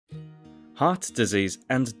Heart disease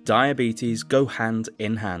and diabetes go hand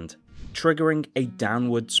in hand, triggering a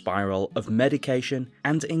downward spiral of medication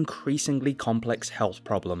and increasingly complex health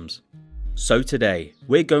problems. So today,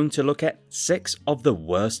 we're going to look at 6 of the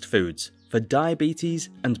worst foods for diabetes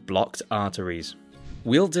and blocked arteries.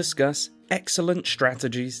 We'll discuss excellent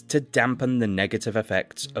strategies to dampen the negative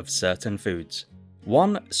effects of certain foods.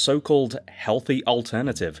 One so-called healthy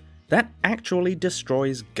alternative that actually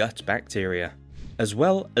destroys gut bacteria, as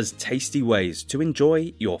well as tasty ways to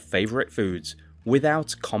enjoy your favorite foods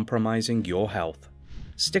without compromising your health.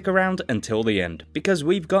 Stick around until the end because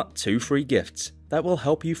we've got 2 free gifts that will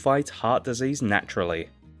help you fight heart disease naturally.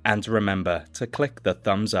 And remember to click the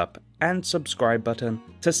thumbs up and subscribe button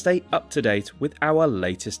to stay up to date with our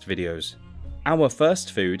latest videos. Our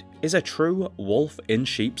first food is a true wolf in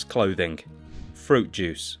sheep's clothing: fruit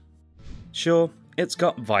juice. Sure, it's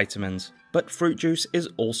got vitamins, but fruit juice is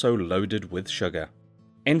also loaded with sugar.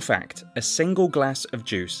 In fact, a single glass of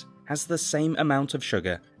juice has the same amount of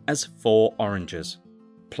sugar as 4 oranges.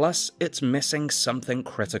 Plus, it's missing something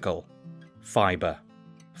critical: fiber.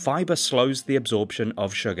 Fiber slows the absorption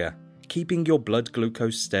of sugar, keeping your blood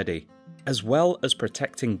glucose steady, as well as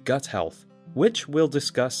protecting gut health, which we'll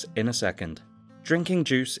discuss in a second. Drinking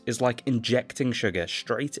juice is like injecting sugar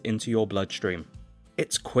straight into your bloodstream.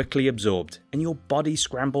 It's quickly absorbed and your body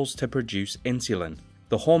scrambles to produce insulin,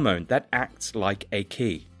 the hormone that acts like a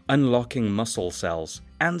key, unlocking muscle cells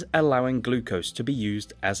and allowing glucose to be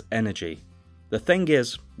used as energy. The thing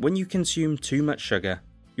is, when you consume too much sugar,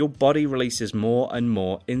 your body releases more and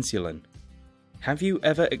more insulin. Have you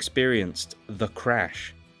ever experienced the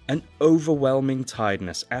crash? An overwhelming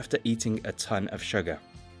tiredness after eating a ton of sugar.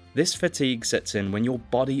 This fatigue sets in when your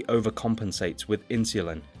body overcompensates with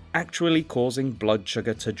insulin, actually causing blood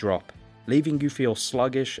sugar to drop, leaving you feel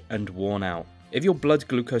sluggish and worn out. If your blood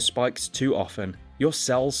glucose spikes too often, your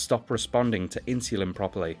cells stop responding to insulin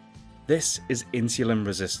properly. This is insulin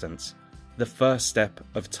resistance, the first step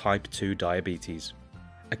of type 2 diabetes.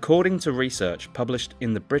 According to research published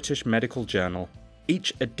in the British Medical Journal,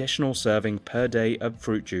 each additional serving per day of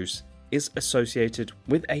fruit juice is associated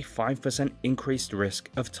with a 5% increased risk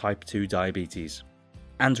of type 2 diabetes.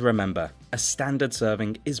 And remember, a standard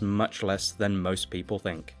serving is much less than most people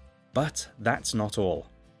think. But that's not all.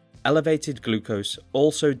 Elevated glucose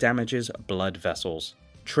also damages blood vessels,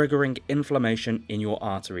 triggering inflammation in your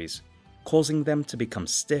arteries, causing them to become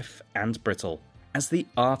stiff and brittle as the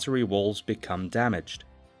artery walls become damaged.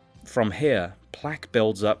 From here, plaque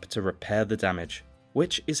builds up to repair the damage,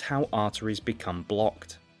 which is how arteries become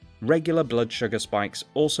blocked. Regular blood sugar spikes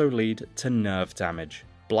also lead to nerve damage,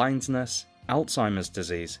 blindness, Alzheimer's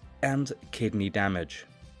disease, and kidney damage.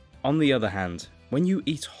 On the other hand, when you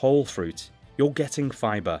eat whole fruit, you're getting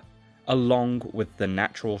fiber, along with the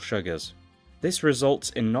natural sugars. This results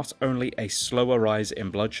in not only a slower rise in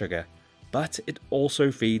blood sugar, but it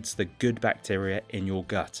also feeds the good bacteria in your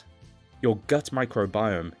gut. Your gut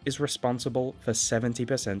microbiome is responsible for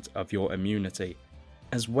 70% of your immunity,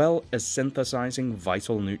 as well as synthesizing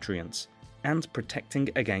vital nutrients and protecting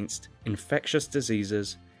against infectious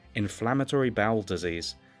diseases, inflammatory bowel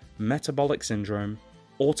disease, metabolic syndrome,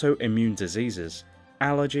 autoimmune diseases,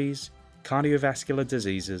 allergies, cardiovascular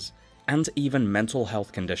diseases, and even mental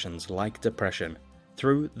health conditions like depression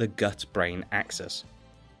through the gut-brain axis.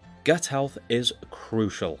 Gut health is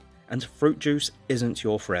crucial, and fruit juice isn't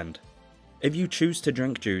your friend. If you choose to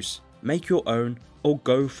drink juice, make your own or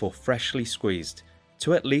go for freshly squeezed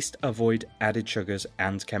to at least avoid added sugars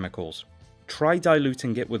and chemicals. Try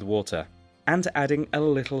diluting it with water and adding a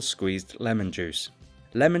little squeezed lemon juice.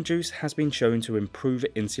 Lemon juice has been shown to improve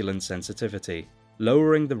insulin sensitivity,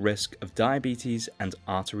 lowering the risk of diabetes and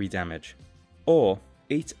artery damage. Or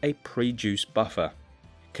eat a pre-juice buffer.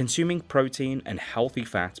 Consuming protein and healthy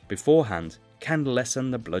fat beforehand can lessen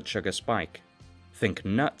the blood sugar spike. Think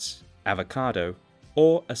nuts, avocado,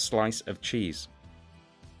 or a slice of cheese.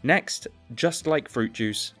 Next, just like fruit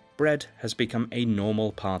juice, bread has become a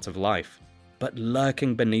normal part of life. But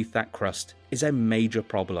lurking beneath that crust is a major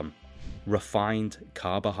problem: refined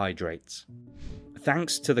carbohydrates.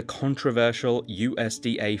 Thanks to the controversial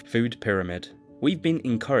USDA food pyramid, we've been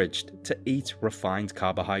encouraged to eat refined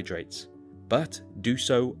carbohydrates, but do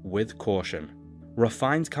so with caution.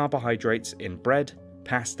 Refined carbohydrates in bread,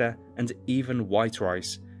 pasta, and even white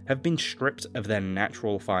rice have been stripped of their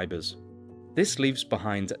natural fibers. This leaves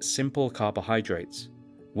behind simple carbohydrates,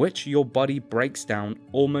 which your body breaks down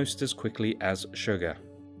almost as quickly as sugar.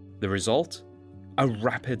 The result? A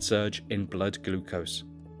rapid surge in blood glucose.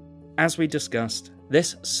 As we discussed,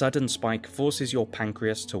 this sudden spike forces your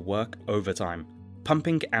pancreas to work overtime,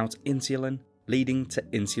 pumping out insulin, leading to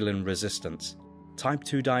insulin resistance, type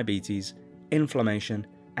 2 diabetes, inflammation,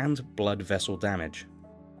 and blood vessel damage.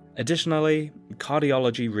 Additionally,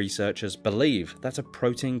 cardiology researchers believe that a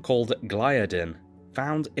protein called gliadin,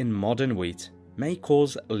 found in modern wheat, may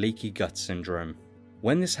cause leaky gut syndrome.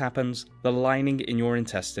 When this happens, the lining in your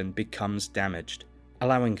intestine becomes damaged,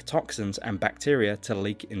 allowing toxins and bacteria to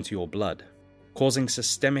leak into your blood, causing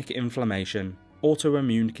systemic inflammation,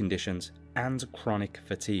 autoimmune conditions, and chronic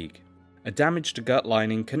fatigue. A damaged gut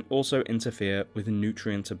lining can also interfere with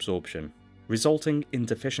nutrient absorption, resulting in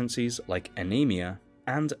deficiencies like anemia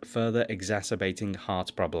and further exacerbating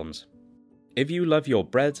heart problems. If you love your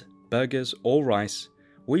bread, burgers, or rice,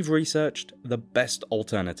 we've researched the best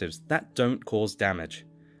alternatives that don't cause damage.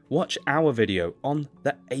 Watch our video on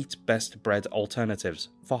the 8 best bread alternatives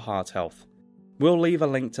for heart health. We'll leave a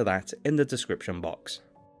link to that in the description box.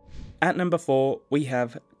 At number 4, we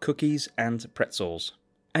have cookies and pretzels,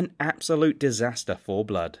 an absolute disaster for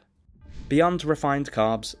blood. Beyond refined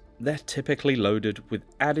carbs, they're typically loaded with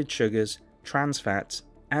added sugars, trans fats,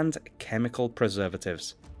 and chemical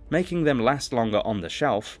preservatives, making them last longer on the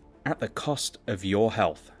shelf at the cost of your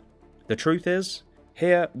health. The truth is,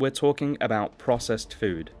 here we're talking about processed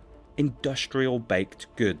food, industrial baked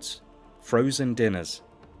goods, frozen dinners,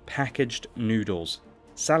 packaged noodles,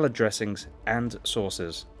 salad dressings, and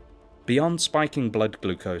sauces. Beyond spiking blood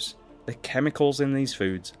glucose, the chemicals in these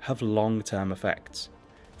foods have long-term effects,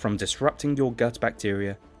 from disrupting your gut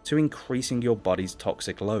bacteria to increasing your body's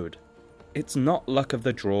toxic load. It's not luck of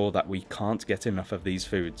the draw that we can't get enough of these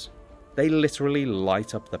foods. They literally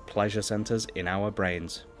light up the pleasure centers in our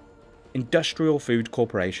brains. Industrial food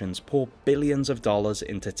corporations pour billions of dollars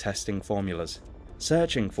into testing formulas,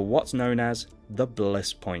 searching for what's known as the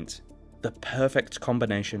bliss point, the perfect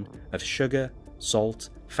combination of sugar, salt,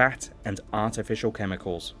 fat, and artificial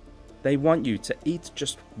chemicals. They want you to eat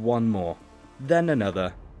just one more, then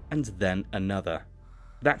another, and then another.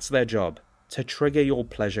 That's their job, to trigger your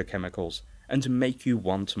pleasure chemicals and make you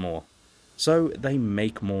want more, so they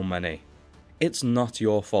make more money. It's not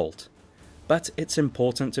your fault, but it's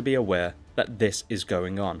important to be aware that this is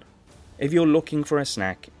going on. If you're looking for a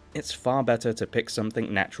snack, it's far better to pick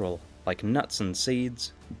something natural, like nuts and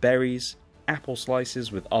seeds, berries, apple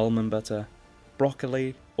slices with almond butter,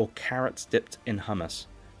 broccoli, or carrots dipped in hummus,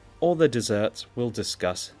 or the desserts we'll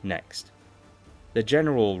discuss next. The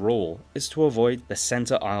general rule is to avoid the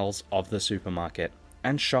center aisles of the supermarket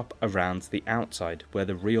and shop around the outside where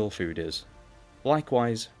the real food is.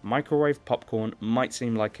 Likewise, microwave popcorn might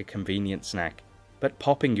seem like a convenient snack, but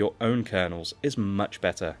popping your own kernels is much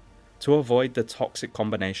better, to avoid the toxic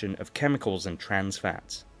combination of chemicals and trans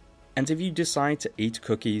fats. And if you decide to eat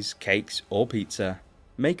cookies, cakes, or pizza,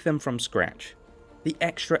 make them from scratch. The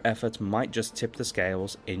extra effort might just tip the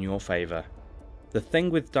scales in your favor. The thing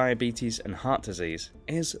with diabetes and heart disease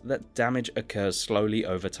is that damage occurs slowly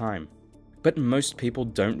over time, but most people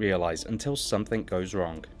don't realize until something goes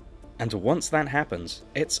wrong. And once that happens,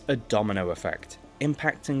 it's a domino effect,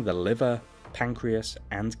 impacting the liver, pancreas,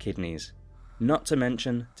 and kidneys, not to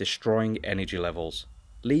mention destroying energy levels,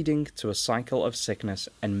 leading to a cycle of sickness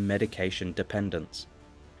and medication dependence.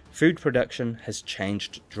 Food production has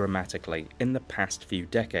changed dramatically in the past few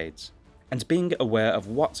decades, and being aware of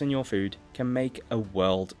what's in your food can make a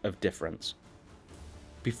world of difference.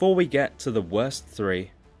 Before we get to the worst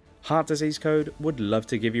 3, Heart Disease Code would love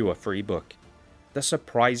to give you a free book, The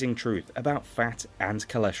Surprising Truth About Fat and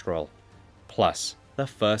Cholesterol, plus the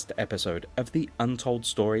first episode of the untold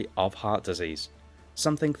story of heart disease,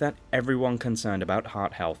 something that everyone concerned about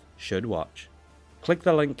heart health should watch. Click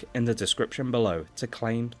the link in the description below to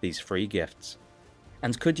claim these free gifts.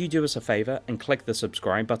 And could you do us a favor and click the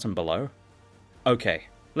subscribe button below? Okay,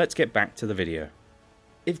 let's get back to the video.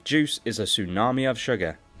 If juice is a tsunami of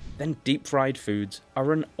sugar, then deep fried foods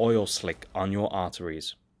are an oil slick on your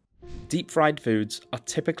arteries. Deep fried foods are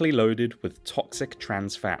typically loaded with toxic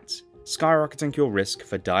trans fats, skyrocketing your risk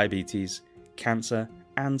for diabetes, cancer,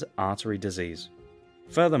 and artery disease.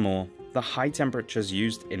 Furthermore, the high temperatures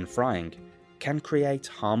used in frying can create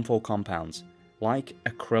harmful compounds like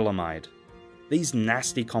acrylamide. These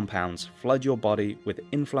nasty compounds flood your body with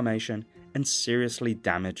inflammation and seriously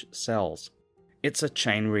damage cells. It's a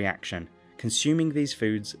chain reaction. Consuming these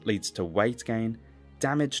foods leads to weight gain,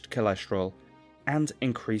 damaged cholesterol, and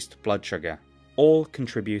increased blood sugar, all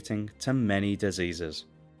contributing to many diseases.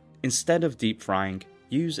 Instead of deep frying,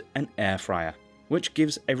 use an air fryer, which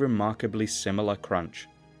gives a remarkably similar crunch,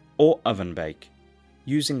 or oven bake,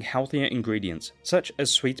 using healthier ingredients such as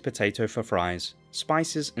sweet potato for fries,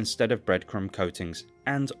 spices instead of breadcrumb coatings,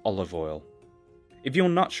 and olive oil. If you're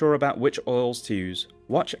not sure about which oils to use,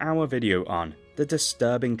 watch our video on the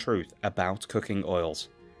disturbing truth about cooking oils,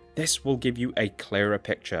 This will give you a clearer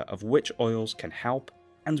picture of which oils can help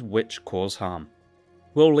and which cause harm.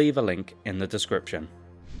 We'll leave a link in the description.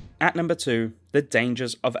 At number 2, the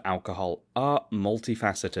dangers of alcohol are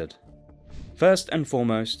multifaceted. First and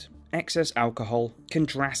foremost, excess alcohol can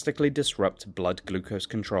drastically disrupt blood glucose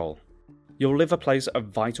control. Your liver plays a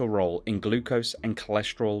vital role in glucose and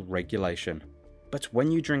cholesterol regulation. But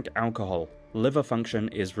when you drink alcohol, liver function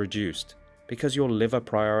is reduced because your liver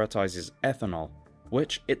prioritizes ethanol,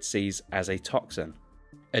 which it sees as a toxin.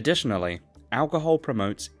 Additionally, alcohol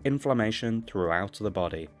promotes inflammation throughout the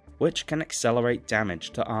body, which can accelerate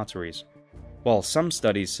damage to arteries. While some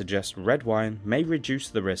studies suggest red wine may reduce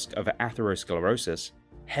the risk of atherosclerosis,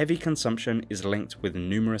 heavy consumption is linked with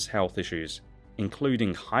numerous health issues,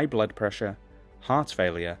 including high blood pressure, heart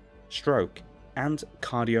failure, stroke, and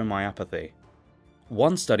cardiomyopathy.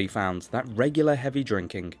 One study found that regular heavy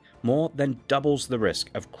drinking more than doubles the risk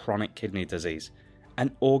of chronic kidney disease,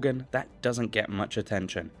 an organ that doesn't get much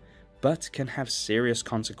attention, but can have serious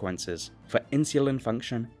consequences for insulin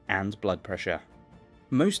function and blood pressure.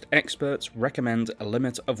 Most experts recommend a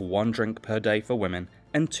limit of 1 drink per day for women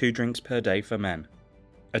and 2 drinks per day for men.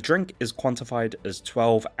 A drink is quantified as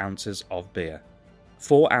 12 ounces of beer,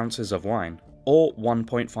 4 ounces of wine, or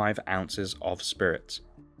 1.5 ounces of spirits.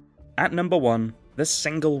 At number 1, the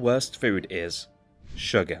single worst food is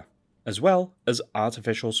sugar, as well as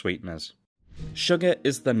artificial sweeteners. Sugar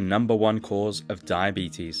is the number 1 cause of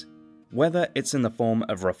diabetes, whether it's in the form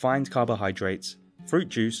of refined carbohydrates, fruit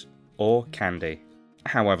juice, or candy.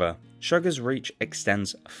 However, sugar's reach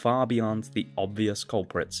extends far beyond the obvious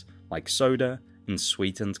culprits like soda and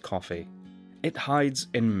sweetened coffee. It hides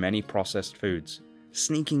in many processed foods,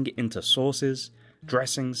 sneaking into sauces,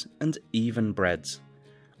 dressings, and even breads,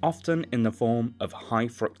 often in the form of high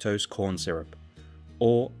fructose corn syrup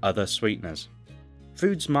or other sweeteners.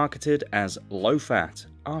 Foods marketed as low-fat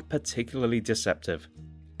are particularly deceptive,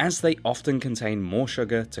 as they often contain more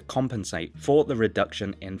sugar to compensate for the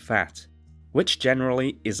reduction in fat, which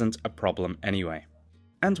generally isn't a problem anyway.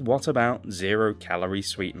 And what about zero-calorie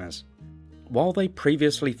sweeteners? While they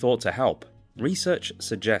previously thought to help, research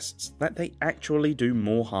suggests that they actually do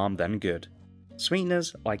more harm than good.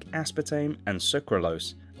 Sweeteners like aspartame and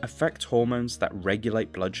sucralose affect hormones that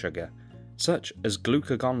regulate blood sugar, such as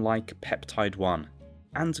glucagon-like peptide 1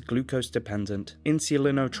 and glucose-dependent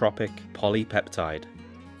insulinotropic polypeptide.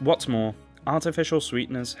 What's more, artificial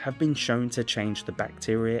sweeteners have been shown to change the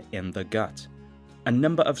bacteria in the gut. A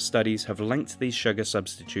number of studies have linked these sugar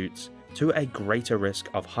substitutes to a greater risk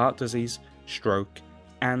of heart disease, stroke,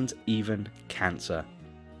 and even cancer.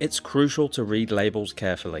 It's crucial to read labels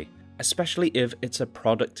carefully, especially if it's a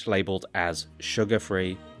product labeled as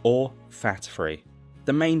sugar-free or fat-free.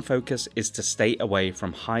 The main focus is to stay away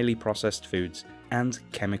from highly processed foods and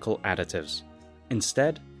chemical additives.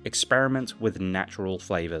 Instead, experiment with natural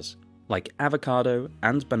flavors, like avocado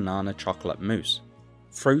and banana chocolate mousse,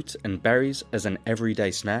 fruit and berries as an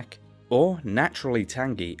everyday snack, or naturally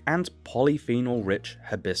tangy and polyphenol-rich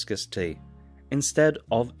hibiscus tea, instead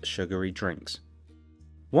of sugary drinks.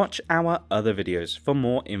 Watch our other videos for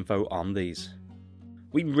more info on these.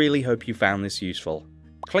 We really hope you found this useful.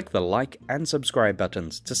 Click the like and subscribe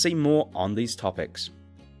buttons to see more on these topics.